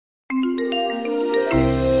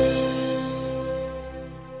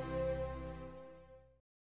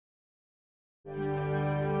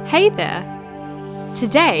Hey there!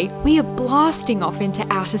 Today we are blasting off into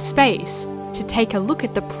outer space to take a look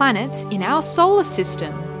at the planets in our solar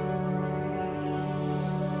system.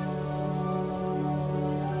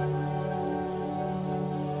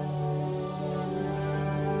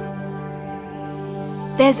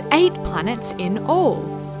 There's 8 planets in all.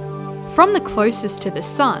 From the closest to the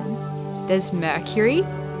Sun, there's Mercury,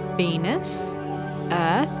 Venus,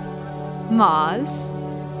 Earth, Mars,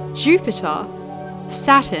 Jupiter,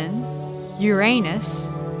 Saturn,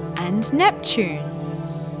 Uranus and Neptune.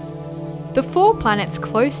 The 4 planets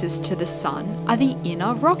closest to the Sun are the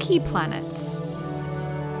inner rocky planets.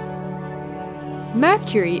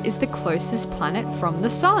 Mercury is the closest planet from the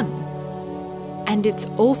Sun, and it's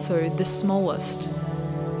also the smallest.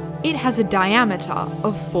 It has a diameter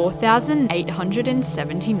of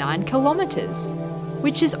 4,879 kilometers,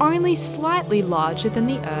 which is only slightly larger than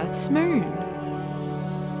the Earth's moon.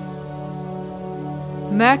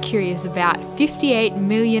 Mercury is about 58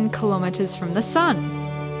 million kilometers from the Sun,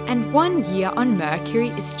 and 1 year on Mercury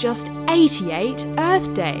is just 88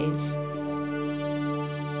 Earth days.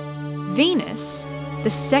 Venus,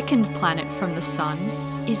 the second planet from the Sun,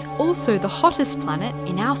 is also the hottest planet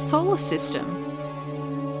in our solar system.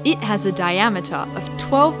 It has a diameter of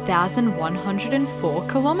 12,104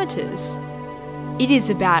 kilometers. It is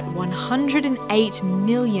about 108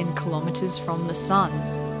 million kilometers from the Sun.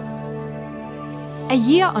 A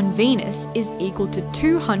year on Venus is equal to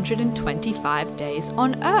 225 days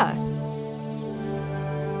on Earth.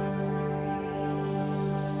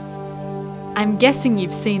 I'm guessing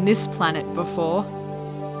you've seen this planet before.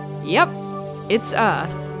 Yep, it's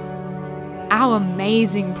Earth. Our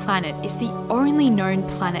amazing planet is the only known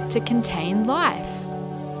planet to contain life.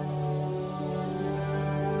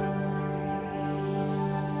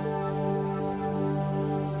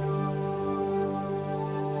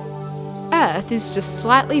 Earth is just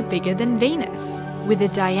slightly bigger than Venus, with a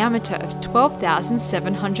diameter of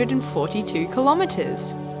 12,742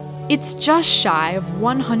 kilometers. It's just shy of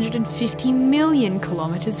 150 million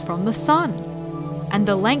kilometers from the Sun, and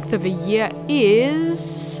the length of a year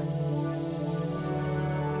is...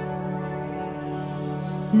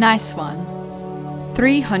 Nice one.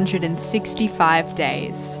 365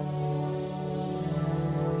 days.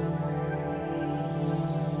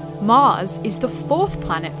 Mars is the 4th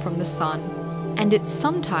planet from the Sun, and it's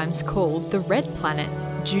sometimes called the red planet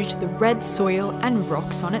due to the red soil and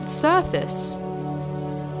rocks on its surface.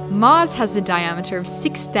 Mars has a diameter of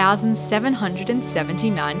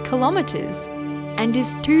 6,779 kilometers and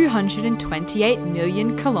is 228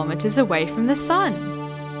 million kilometers away from the Sun.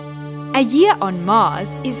 A year on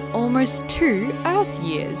Mars is almost 2 Earth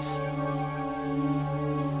years.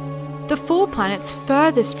 The 4 planets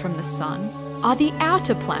furthest from the Sun are the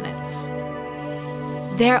outer planets.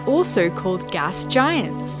 They're also called gas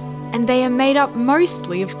giants, and they are made up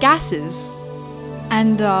mostly of gases.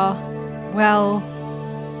 And, well,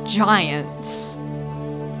 giants.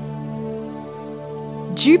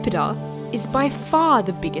 Jupiter is by far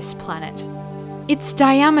the biggest planet. Its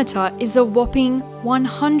diameter is a whopping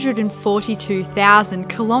 142,000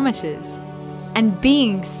 kilometers, and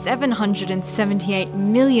being 778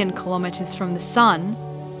 million kilometers from the Sun,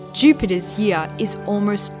 Jupiter's year is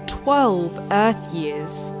almost 12 Earth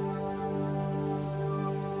years.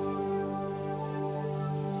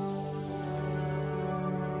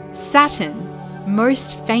 Saturn,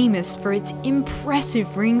 most famous for its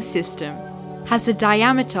impressive ring system, has a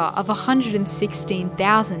diameter of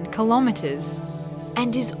 116,000 kilometers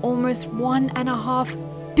and is almost 1.5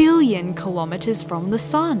 billion kilometers from the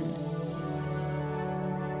Sun.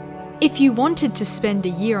 If you wanted to spend a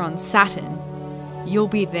year on Saturn, you'll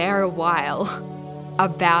be there a while,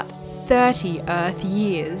 about 30 Earth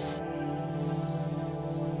years.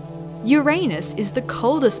 Uranus is the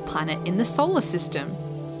coldest planet in the solar system.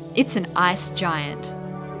 It's an ice giant.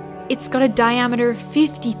 It's got a diameter of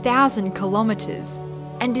 50,000 kilometers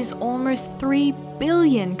and is almost 3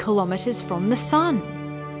 billion kilometers from the Sun.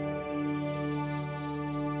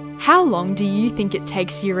 How long do you think it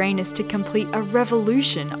takes Uranus to complete a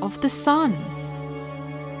revolution of the Sun?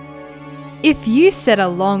 If you said a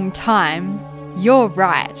long time, you're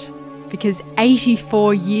right, because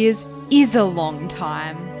 84 years is a long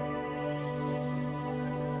time.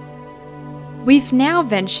 We've now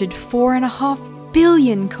ventured 4.5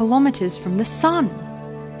 billion kilometers from the Sun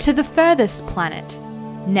to the furthest planet,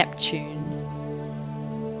 Neptune.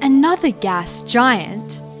 Another gas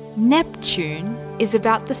giant, Neptune, is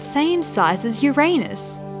about the same size as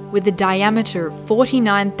Uranus, with a diameter of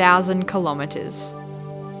 49,000 kilometers.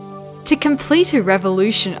 To complete a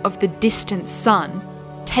revolution of the distant Sun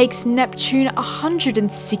takes Neptune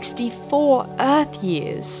 164 Earth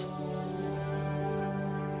years.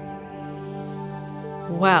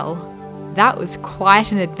 Well, that was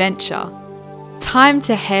quite an adventure. Time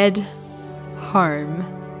to head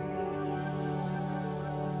home.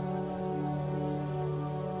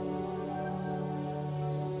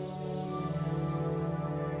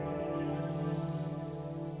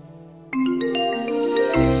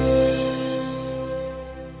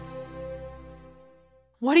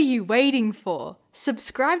 What are you waiting for?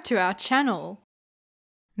 Subscribe to our channel.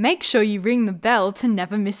 Make sure you ring the bell to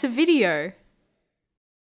never miss a video.